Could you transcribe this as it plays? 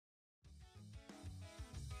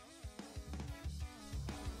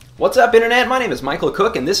What's up, Internet? My name is Michael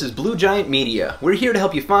Cook, and this is Blue Giant Media. We're here to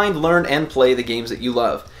help you find, learn, and play the games that you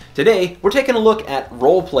love. Today, we're taking a look at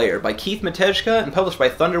Role Player by Keith Matejka and published by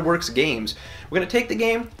Thunderworks Games. We're going to take the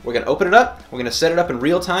game, we're going to open it up, we're going to set it up in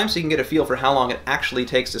real time so you can get a feel for how long it actually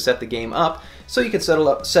takes to set the game up, so you can set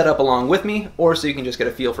up along with me, or so you can just get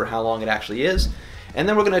a feel for how long it actually is. And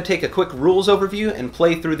then we're going to take a quick rules overview and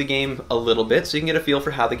play through the game a little bit so you can get a feel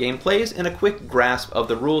for how the game plays and a quick grasp of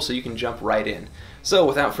the rules so you can jump right in. So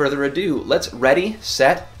without further ado, let's ready,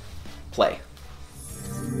 set, play.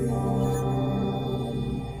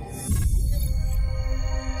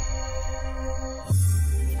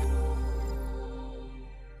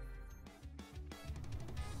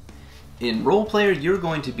 In Role Player, you're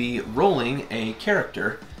going to be rolling a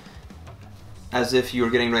character as if you're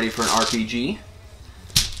getting ready for an RPG.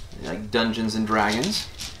 Like Dungeons and Dragons.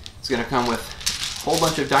 It's going to come with a whole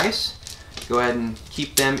bunch of dice. Go ahead and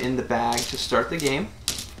keep them in the bag to start the game.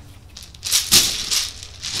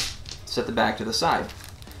 Set the bag to the side.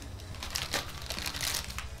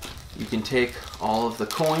 You can take all of the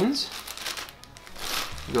coins.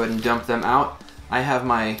 Go ahead and dump them out. I have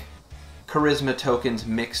my charisma tokens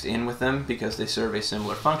mixed in with them because they serve a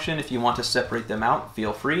similar function. If you want to separate them out,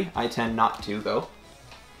 feel free. I tend not to, though.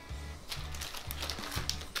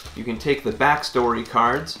 You can take the backstory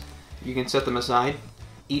cards, you can set them aside.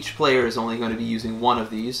 Each player is only going to be using one of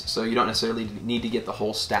these, so you don't necessarily need to get the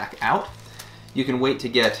whole stack out. You can wait to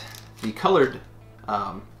get the colored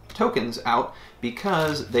tokens out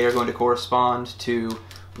because they are going to correspond to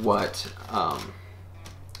what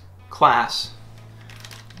class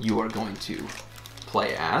you are going to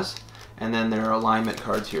play as. And then there are alignment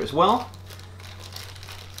cards here as well.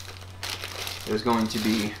 There's going to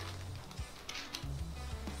be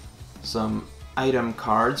some item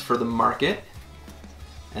cards for the market,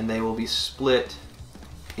 and they will be split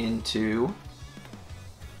into, you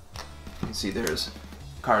can see there's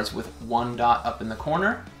cards with one dot up in the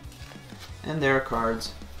corner, and there are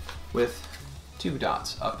cards with 2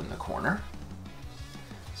 dots up in the corner.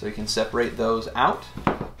 So you can separate those out.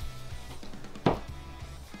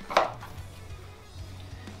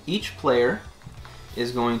 Each player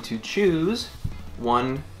is going to choose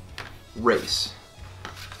one race.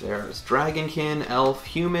 There's Dragonkin, Elf,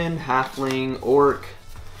 Human, Halfling, Orc.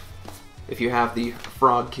 If you have the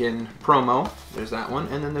Frogkin promo, there's that one.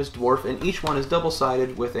 And then there's Dwarf, and each one is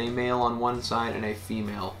double-sided with a male on one side and a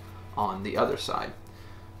female on the other side.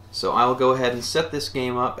 So I will go ahead and set this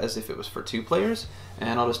game up as if it was for 2 players,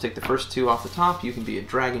 and I'll just take the first 2 off the top. You can be a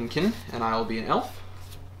Dragonkin, and I will be an Elf.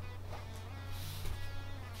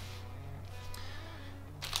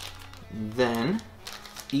 Then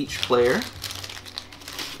each player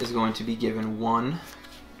is going to be given 1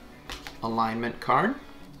 alignment card.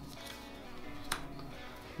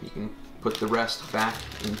 You can put the rest back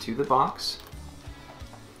into the box.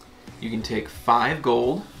 You can take 5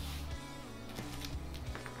 gold.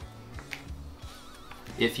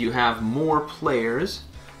 If you have more players,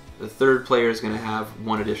 the 3rd player is going to have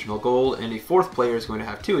 1 additional gold, and a 4th player is going to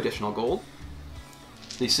have 2 additional gold.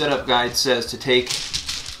 The setup guide says to take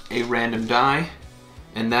a random die,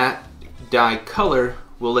 and that die color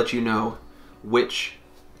will let you know which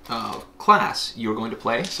class you're going to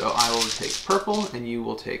play. So I will take purple and you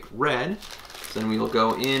will take red. Then we will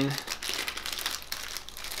go in.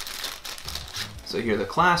 So here the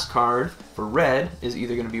class card for red is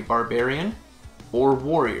either going to be barbarian or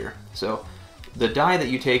warrior. So the die that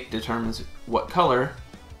you take determines what color.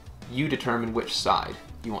 You determine which side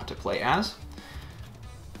you want to play as.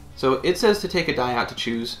 So it says to take a die out to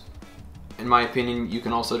choose. In my opinion, you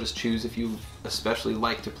can also just choose if you especially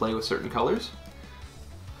like to play with certain colors.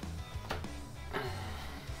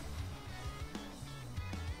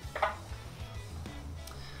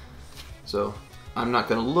 So I'm not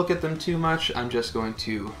going to look at them too much, I'm just going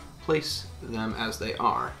to place them as they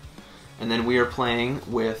are. And then we are playing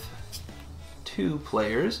with 2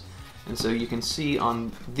 players, and so you can see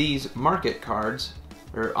on these market cards,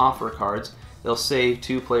 or offer cards, they'll say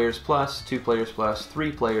 2 players plus, 2 players plus,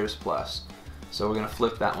 3 players plus. So we're going to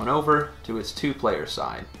flip that one over to its 2-player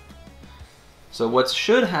side. So what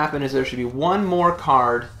should happen is there should be 1 more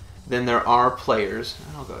card than there are players.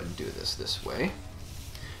 And I'll go ahead and do this way.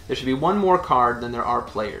 There should be 1 more card than there are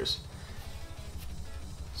players.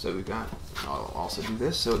 So we've got, I'll also do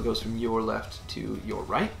this, so it goes from your left to your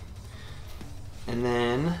right. And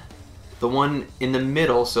then the one in the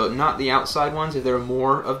middle, so not the outside ones, if there are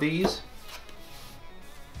more of these,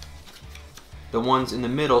 the ones in the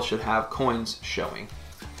middle should have coins showing.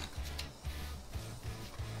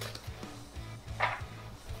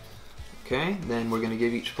 Okay, then we're going to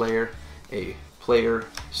give each player a player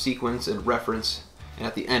sequence and reference and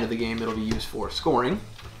at the end of the game it'll be used for scoring.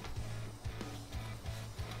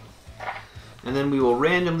 And then we will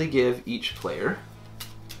randomly give each player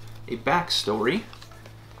a backstory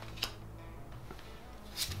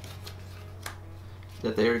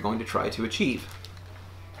that they are going to try to achieve.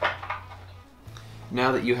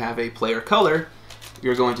 Now that you have a player color,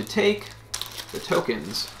 you're going to take the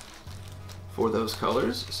tokens for those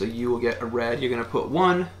colors. So you will get a red. You're going to put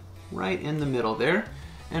one right in the middle there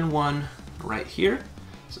and one right here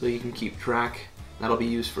so you can keep track. That'll be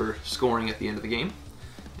used for scoring at the end of the game.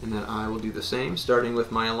 And then I will do the same, starting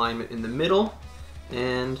with my alignment in the middle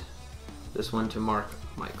and this one to mark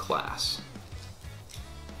my class.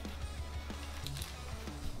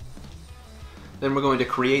 Then we're going to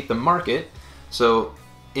create the market. So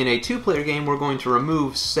in a 2-player game, we're going to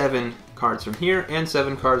remove 7 cards from here and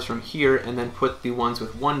 7 cards from here, and then put the ones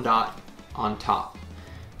with 1 dot on top.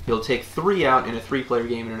 You'll take 3 out in a 3-player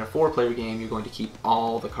game, and in a 4-player game, you're going to keep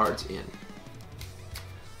all the cards in.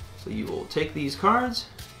 So you will take these cards.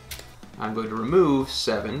 I'm going to remove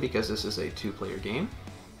 7 because this is a 2-player game.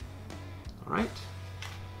 All right.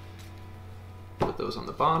 Put those on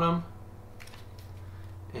the bottom.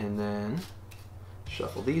 And then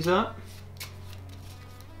shuffle these up.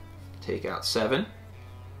 Take out 7.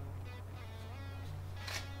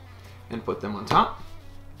 And put them on top.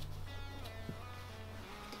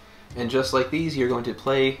 And just like these, you're going to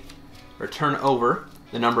play or turn over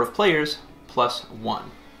the number of players plus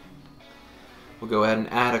 1. We'll go ahead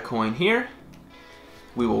and add a coin here.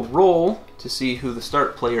 We will roll to see who the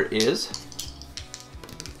start player is.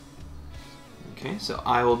 Okay, so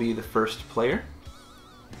I will be the first player.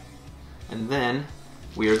 And then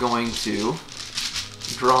we are going to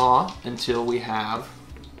draw until we have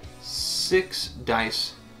 6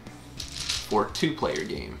 dice for a 2-player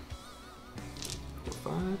game.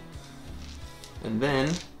 4, 5. And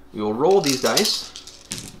then we will roll these dice.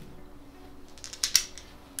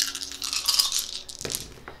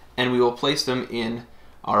 And we will place them in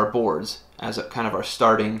our boards as a kind of our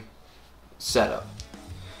starting setup.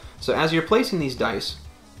 So as you're placing these dice,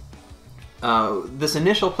 this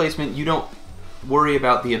initial placement, you don't worry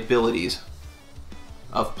about the abilities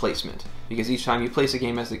of placement, because each time you place a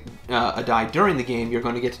game as a die during the game, you're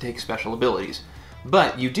going to get to take special abilities.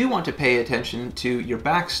 But you do want to pay attention to your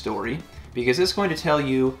backstory, because it's going to tell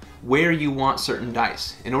you where you want certain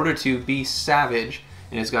dice. In order to be savage,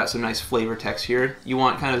 and it's got some nice flavor text here, you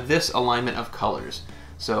want kind of this alignment of colors.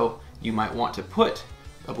 So you might want to put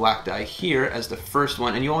a black die here as the first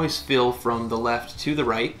one, and you always fill from the left to the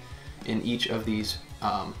right in each of these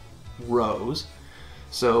rows.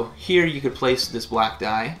 So here you could place this black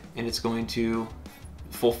die, and it's going to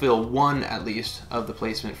fulfill 1 at least of the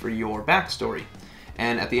placement for your backstory.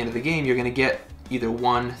 And at the end of the game, you're going to get either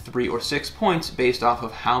 1, 3, or 6 points based off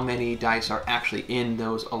of how many dice are actually in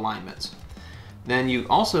those alignments. Then you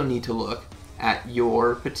also need to look at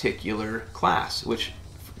your particular class, which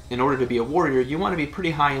in order to be a warrior, you want to be pretty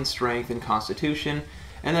high in strength and constitution,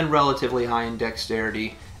 and then relatively high in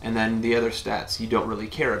dexterity, and then the other stats you don't really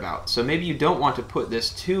care about. So maybe you don't want to put this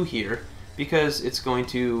 2 here because it's going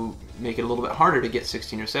to make it a little bit harder to get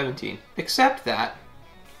 16 or 17. Except that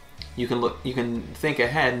you can think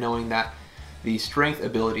ahead knowing that the strength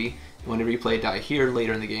ability, whenever you play a die here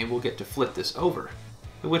later in the game, will get to flip this over.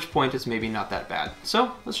 At which point it's maybe not that bad.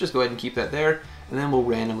 So let's just go ahead and keep that there, and then we'll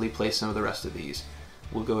randomly place some of the rest of these.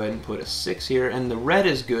 We'll go ahead and put a 6 here, and the red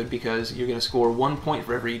is good because you're going to score 1 point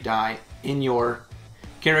for every die in your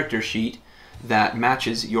character sheet that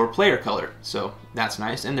matches your player color. So that's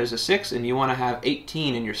nice. And there's a 6, and you want to have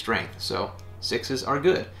 18 in your strength. So 6s are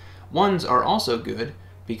good. 1s are also good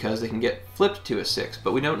because they can get flipped to a 6,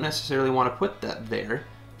 but we don't necessarily want to put that there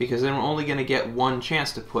because then we're only going to get 1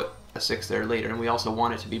 chance to put a 6 there later, and we also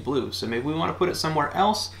want it to be blue. So maybe we want to put it somewhere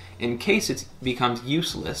else in case it becomes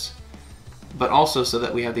useless, but also so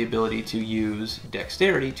that we have the ability to use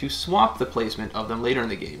dexterity to swap the placement of them later in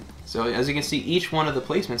the game. So as you can see, each one of the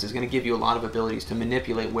placements is going to give you a lot of abilities to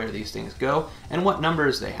manipulate where these things go and what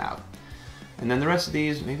numbers they have. And then the rest of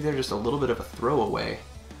these, maybe they're just a little bit of a throwaway,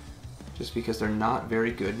 just because they're not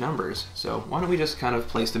very good numbers. So why don't we just kind of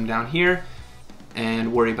place them down here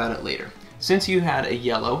and worry about it later. Since you had a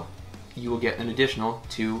yellow, you will get an additional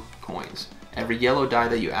 2 coins. Every yellow die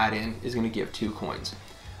that you add in is going to give 2 coins.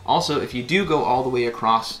 Also, if you do go all the way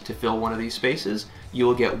across to fill one of these spaces, you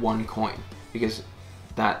will get 1 coin, because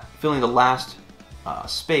that filling the last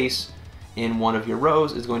space in one of your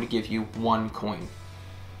rows is going to give you 1 coin.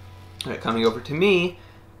 All right, coming over to me,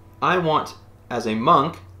 I want, as a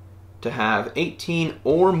monk, to have 18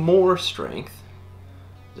 or more strength,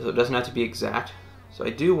 so it doesn't have to be exact. So I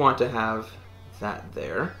do want to have that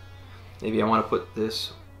there. Maybe I want to put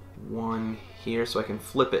this 1 here so I can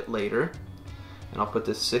flip it later. And I'll put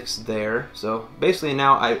this 6 there. So basically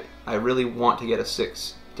now I really want to get a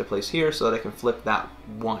 6 to place here so that I can flip that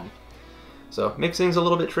 1. So it makes things a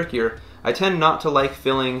little bit trickier. I tend not to like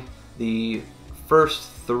filling the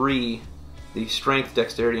first 3, the strength,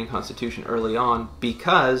 dexterity, and constitution early on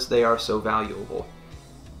because they are so valuable.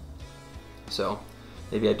 So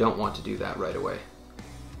maybe I don't want to do that right away.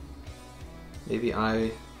 Maybe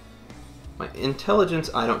my intelligence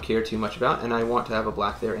I don't care too much about, and I want to have a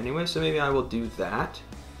black there anyway, so maybe I will do that.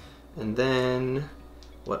 And then,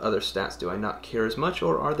 what other stats do I not care as much,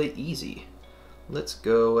 or are they easy? Let's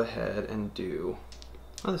go ahead and do,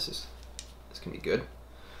 oh, this can be good.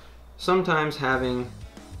 Sometimes having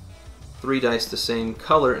 3 dice the same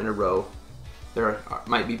color in a row,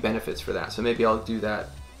 might be benefits for that, so maybe I'll do that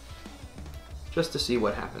just to see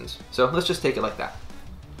what happens. So let's just take it like that.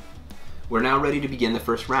 We're now ready to begin the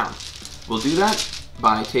first round. We'll do that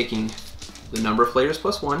by taking the number of players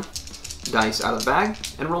plus 1 dice out of the bag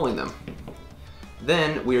and rolling them.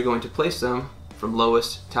 Then we are going to place them from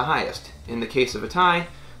lowest to highest. In the case of a tie,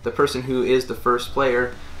 the person who is the first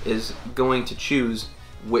player is going to choose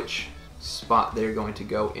which spot they're going to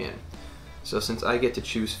go in. So since I get to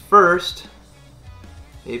choose first,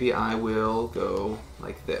 maybe I will go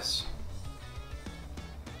like this.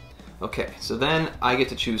 Okay, so then I get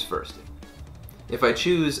to choose first. If I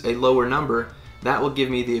choose a lower number, that will give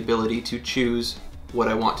me the ability to choose what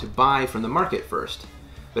I want to buy from the market first.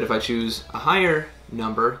 But if I choose a higher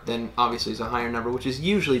number, then obviously it's a higher number, which is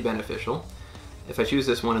usually beneficial. If I choose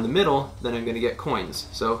this one in the middle, then I'm going to get coins.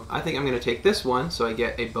 So I think I'm going to take this one, so I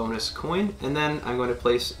get a bonus coin, and then I'm going to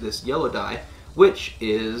place this yellow die, which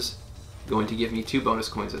is going to give me 2 bonus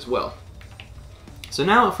coins as well. So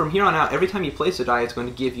now, from here on out, every time you place a die, it's going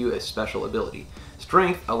to give you a special ability.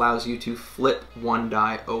 Strength allows you to flip 1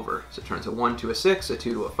 die over. So it turns a 1 to a 6, a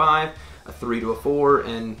 2 to a 5, a 3 to a 4,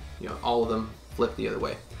 and all of them flip the other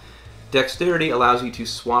way. Dexterity allows you to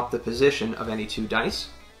swap the position of any 2 dice.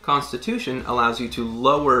 Constitution allows you to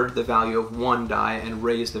lower the value of 1 die and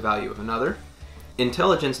raise the value of another.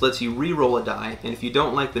 Intelligence lets you re-roll a die, and if you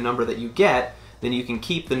don't like the number that you get, then you can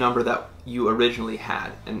keep the number that you originally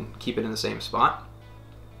had and keep it in the same spot.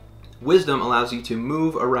 Wisdom allows you to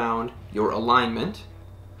move around your alignment,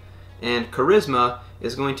 and Charisma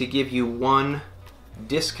is going to give you 1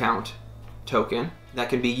 discount token that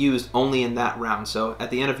can be used only in that round. So at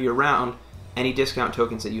the end of your round, any discount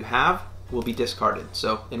tokens that you have will be discarded.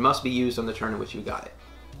 So it must be used on the turn in which you got it.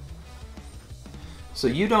 So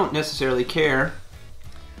you don't necessarily care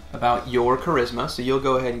about your Charisma, so you'll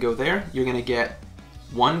go ahead and go there. You're going to get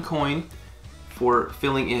 1 coin for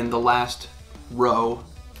filling in the last row,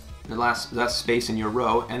 the last space in your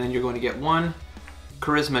row, and then you're going to get 1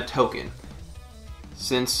 Charisma token.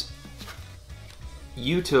 Since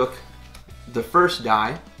you took the first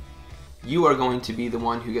die, you are going to be the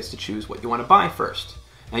one who gets to choose what you want to buy first.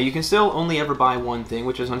 Now you can still only ever buy 1 thing,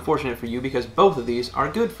 which is unfortunate for you because both of these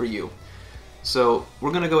are good for you. So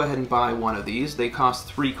we're going to go ahead and buy 1 of these. They cost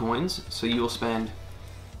 3 coins, so you will spend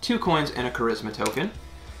 2 coins and a Charisma token.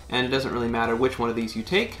 And it doesn't really matter which one of these you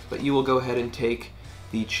take, but you will go ahead and take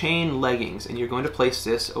the chain leggings, and you're going to place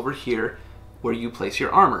this over here where you place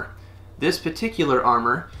your armor. This particular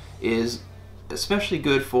armor is especially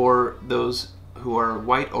good for those who are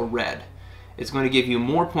white or red. It's going to give you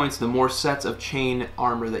more points the more sets of chain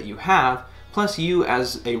armor that you have, plus you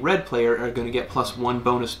as a red player are going to get plus 1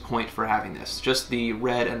 bonus point for having this. Just the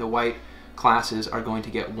red and the white classes are going to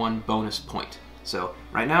get 1 bonus point. So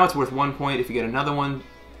right now it's worth 1 point. If you get another one,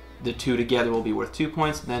 the 2 together will be worth 2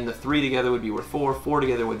 points, then the 3 together would be worth 4, 4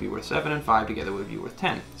 together would be worth 7, and 5 together would be worth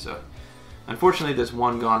 10. So unfortunately there's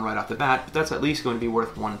 1 gone right off the bat, but that's at least going to be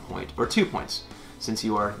worth 1 point, or 2 points, since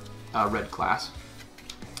you are a red class.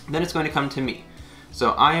 Then it's going to come to me.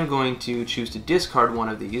 So I am going to choose to discard 1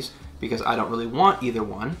 of these, because I don't really want either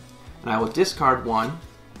one, and I will discard 1,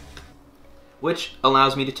 which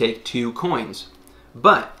allows me to take 2 coins.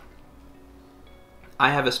 But I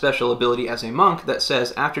have a special ability as a monk that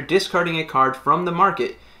says after discarding a card from the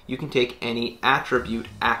market, you can take any attribute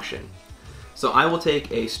action. So I will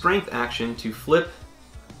take a strength action to flip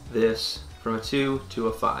this from a 2 to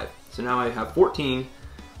a 5. So now I have 14,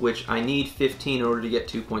 which I need 15 in order to get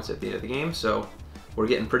 2 points at the end of the game, so we're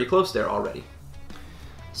getting pretty close there already.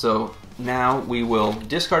 So now we will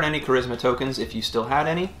discard any Charisma tokens if you still had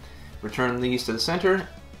any, return these to the center,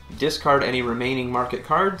 discard any remaining market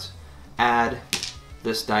cards, add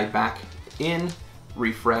this die back in,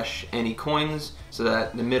 refresh any coins so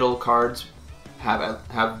that the middle cards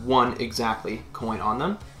have 1 exactly coin on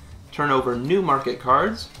them, turn over new market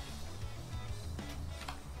cards,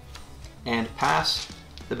 and pass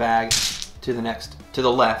the bag to the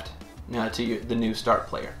left, to the new start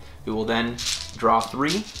player, who will then draw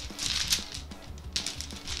 3,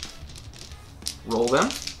 roll them,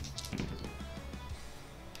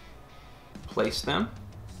 place them,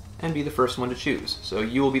 and be the first one to choose. So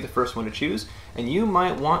you will be the first one to choose, and you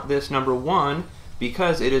might want this number 1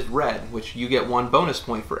 because it is red, which you get 1 bonus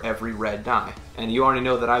point for every red die. And you already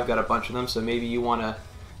know that I've got a bunch of them, so maybe you want to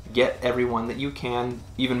get every one that you can,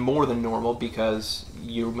 even more than normal, because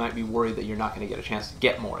you might be worried that you're not going to get a chance to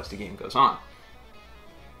get more as the game goes on.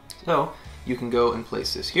 So you can go and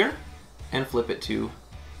place this here and flip it to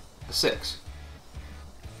a 6.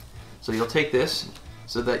 So you'll take this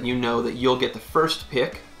so that you know that you'll get the first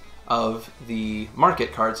pick of the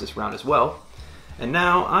market cards this round as well. And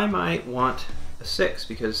now I might want a 6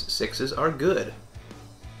 because 6s are good.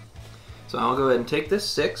 So I'll go ahead and take this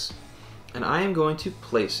 6 and I am going to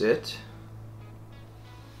place it.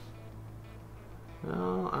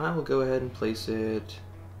 Well, I will go ahead and place it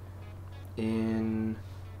in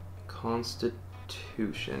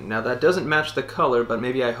Constitution. Now that doesn't match the color, but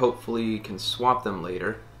maybe I hopefully can swap them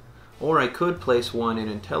later. Or I could place one in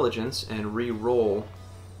Intelligence and re-roll.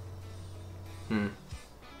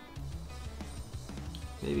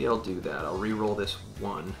 Maybe I'll do that. I'll re-roll this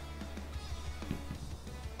 1.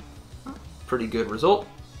 Pretty good result.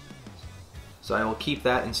 So I will keep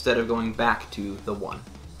that instead of going back to the 1.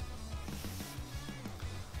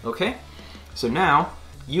 Okay, so now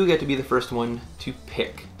you get to be the first one to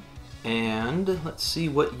pick. And let's see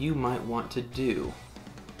what you might want to do.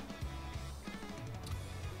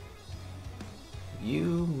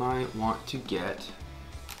 You might want to get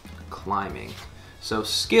climbing. So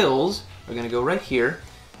skills are going to go right here,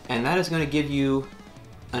 and that is going to give you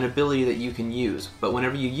an ability that you can use. But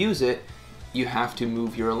whenever you use it, you have to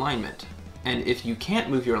move your alignment. And if you can't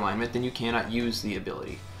move your alignment, then you cannot use the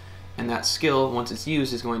ability. And that skill, once it's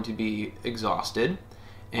used, is going to be exhausted.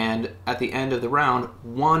 And at the end of the round,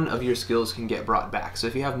 1 of your skills can get brought back. So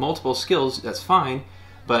if you have multiple skills, that's fine.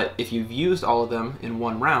 But if you've used all of them in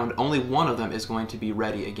 1 round, only 1 of them is going to be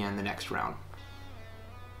ready again the next round.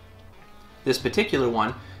 This particular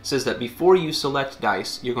one says that before you select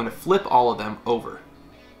dice, you're going to flip all of them over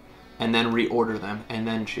and then reorder them and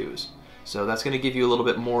then choose. So that's going to give you a little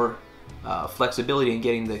bit more flexibility in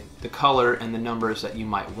getting the color and the numbers that you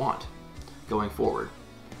might want going forward.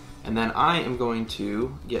 And then I am going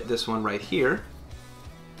to get this one right here.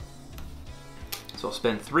 So I'll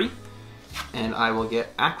spend 3 and I will get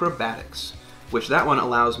Acrobatics, which that one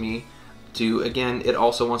allows me to, again, it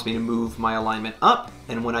also wants me to move my alignment up,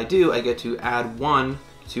 and when I do, I get to add 1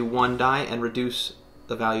 to 1 die and reduce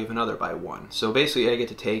the value of another by 1. So basically I get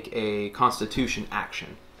to take a Constitution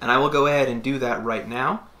action. And I will go ahead and do that right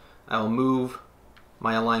now. I will move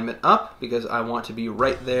my alignment up because I want to be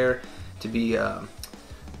right there to be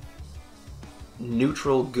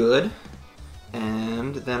neutral good.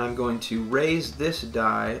 And then I'm going to raise this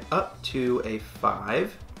die up to a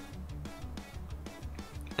 5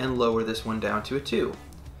 and lower this one down to a 2.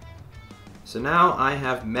 So now I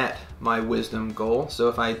have met my wisdom goal. So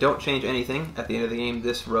if I don't change anything at the end of the game,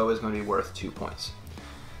 this row is going to be worth 2 points.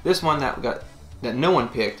 This one that no one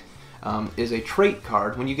picked is a trait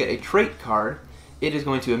card. When you get a trait card, it is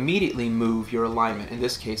going to immediately move your alignment. In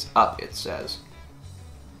this case, up, it says.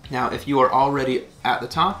 Now, if you are already at the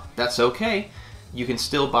top, that's okay. You can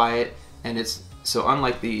still buy it, and it's so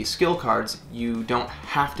unlike the skill cards, you don't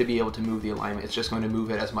have to be able to move the alignment. It's just going to move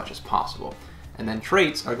it as much as possible. And then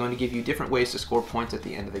traits are going to give you different ways to score points at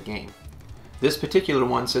the end of the game. This particular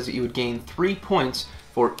one says that you would gain 3 points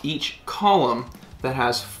for each column that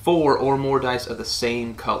has 4 or more dice of the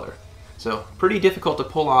same color. So pretty difficult to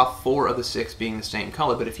pull off 4 of the 6 being the same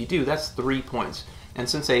color, but if you do, that's 3 points. And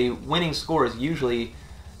since a winning score is usually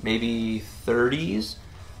maybe 30s,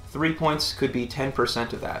 3 points could be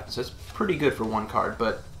 10% of that. So it's pretty good for one card,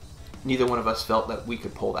 but neither one of us felt that we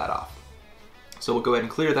could pull that off. So we'll go ahead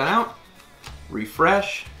and clear that out.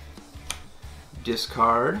 Refresh.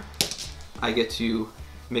 Discard. I get to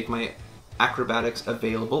make my acrobatics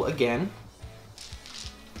available again.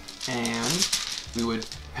 And we would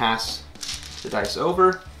pass the dice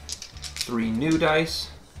over. 3 new dice.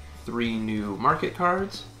 3 new market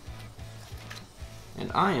cards. And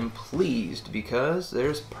I am pleased because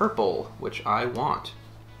there's purple, which I want.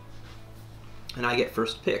 And I get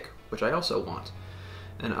first pick, which I also want.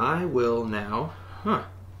 And I will now,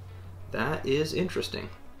 that is interesting.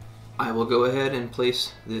 I will go ahead and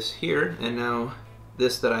place this here, and now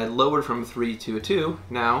this that I lowered from a 3 to a 2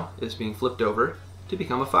 now is being flipped over to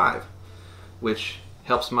become a 5, which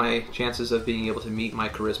helps my chances of being able to meet my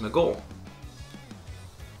charisma goal.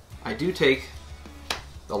 I do take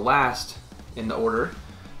the last in the order,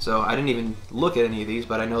 so I didn't even look at any of these,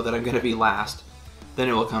 but I know that I'm going to be last. Then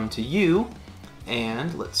it will come to you,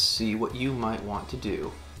 and let's see what you might want to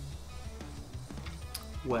do.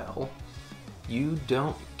 Well, you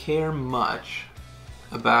don't care much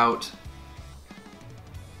about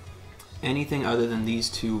anything other than these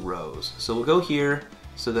 2 rows. So we'll go here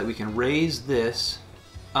so that we can raise this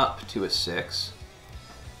up to a 6,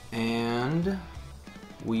 and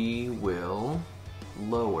we will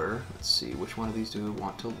lower, let's see, which one of these do we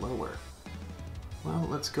want to lower? Well,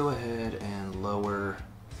 let's go ahead and lower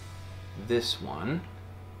this one,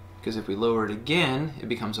 because if we lower it again, it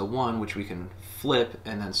becomes a 1, which we can flip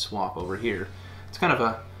and then swap over here. It's kind of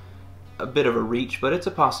a bit of a reach, but it's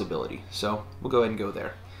a possibility. So we'll go ahead and go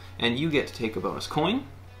there. And you get to take a bonus coin,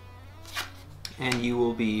 and you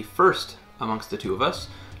will be first amongst the 2 of us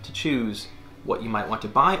to choose what you might want to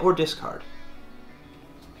buy or discard.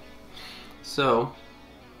 So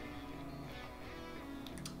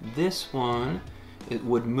this one, it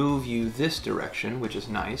would move you this direction, which is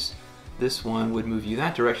nice. This one would move you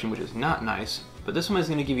that direction, which is not nice. But this one is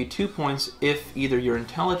going to give you 2 points if either your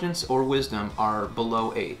intelligence or wisdom are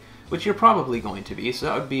below 8, which you're probably going to be, so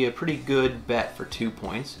that would be a pretty good bet for 2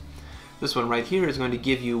 points. This one right here is going to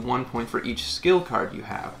give you 1 point for each skill card you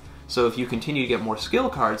have. So if you continue to get more skill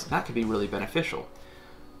cards, that could be really beneficial.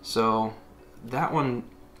 So that one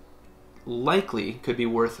likely could be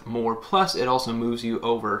worth more, plus it also moves you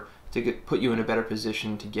over to put you in a better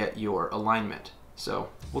position to get your alignment. So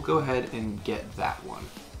we'll go ahead and get that one.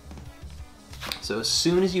 So as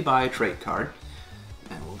soon as you buy a trait card,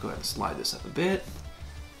 and we'll go ahead and slide this up a bit,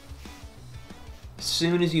 as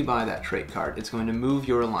soon as you buy that trait card, it's going to move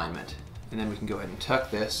your alignment. And then we can go ahead and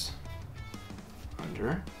tuck this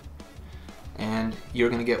under. And you're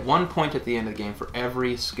going to get 1 point at the end of the game for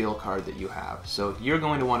every skill card that you have. So you're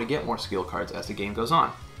going to want to get more skill cards as the game goes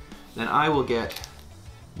on. Then I will get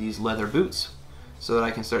these leather boots so that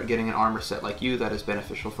I can start getting an armor set like you that is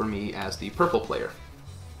beneficial for me as the purple player.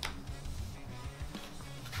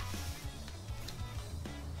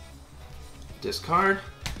 Discard,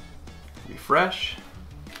 refresh,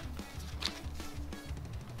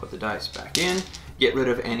 put the dice back in, get rid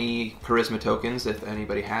of any charisma tokens if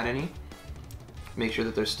anybody had any. Make sure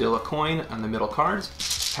that there's still a coin on the middle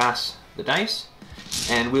cards, pass the dice,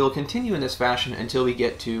 and we will continue in this fashion until we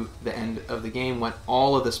get to the end of the game when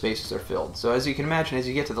all of the spaces are filled. So as you can imagine, as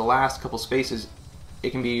you get to the last couple spaces,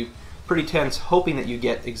 it can be pretty tense, hoping that you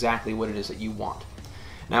get exactly what it is that you want.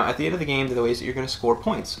 Now at the end of the game, the ways that you're going to score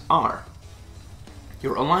points are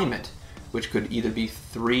your alignment, which could either be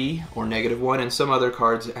 3 or -1, and some other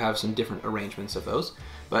cards have some different arrangements of those,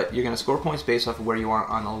 but you're going to score points based off of where you are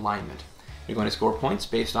on alignment. You're going to score points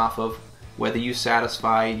based off of whether you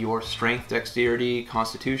satisfy your strength, dexterity,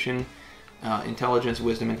 constitution, intelligence,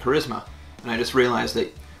 wisdom, and charisma. And I just realized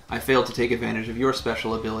that I failed to take advantage of your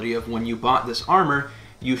special ability of when you bought this armor,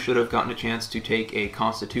 you should have gotten a chance to take a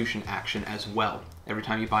constitution action as well. Every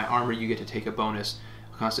time you buy armor, you get to take a bonus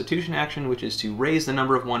constitution action, which is to raise the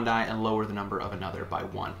number of one die and lower the number of another by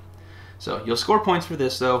 1. So you'll score points for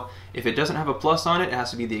this though. If it doesn't have a plus on it, it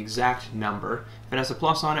has to be the exact number. If it has a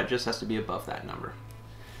plus on it, it just has to be above that number.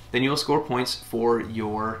 Then you'll score points for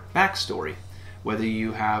your backstory, whether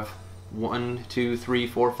you have 1, 2, 3,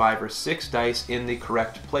 4, 5, or 6 dice in the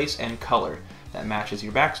correct place and color that matches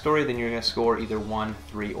your backstory, then you're going to score either 1,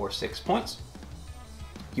 3, or 6 points.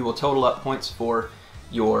 You will total up points for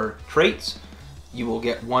your traits. You will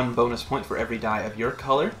get 1 bonus point for every die of your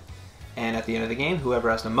color, and at the end of the game,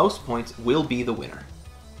 whoever has the most points will be the winner.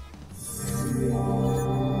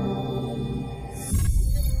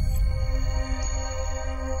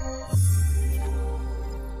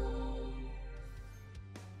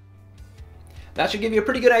 That should give you a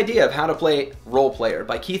pretty good idea of how to play Role Player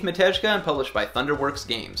by Keith Matejka and published by Thunderworks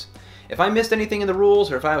Games. If I missed anything in the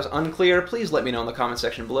rules or if I was unclear, please let me know in the comment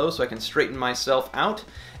section below so I can straighten myself out.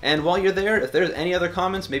 And while you're there, if there's any other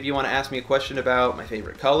comments, maybe you want to ask me a question about my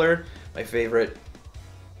favorite color, my favorite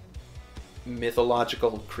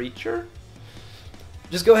mythological creature,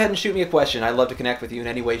 just go ahead and shoot me a question. I'd love to connect with you in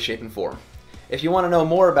any way, shape, and form. If you want to know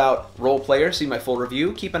more about Role Player, see my full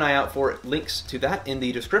review, keep an eye out for links to that in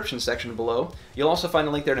the description section below. You'll also find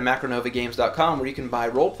a link there to macronovagames.com where you can buy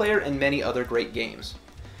Role Player and many other great games.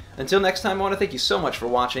 Until next time, I want to thank you so much for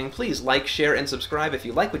watching. Please like, share, and subscribe if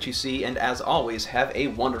you like what you see, and as always, have a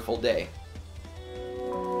wonderful day.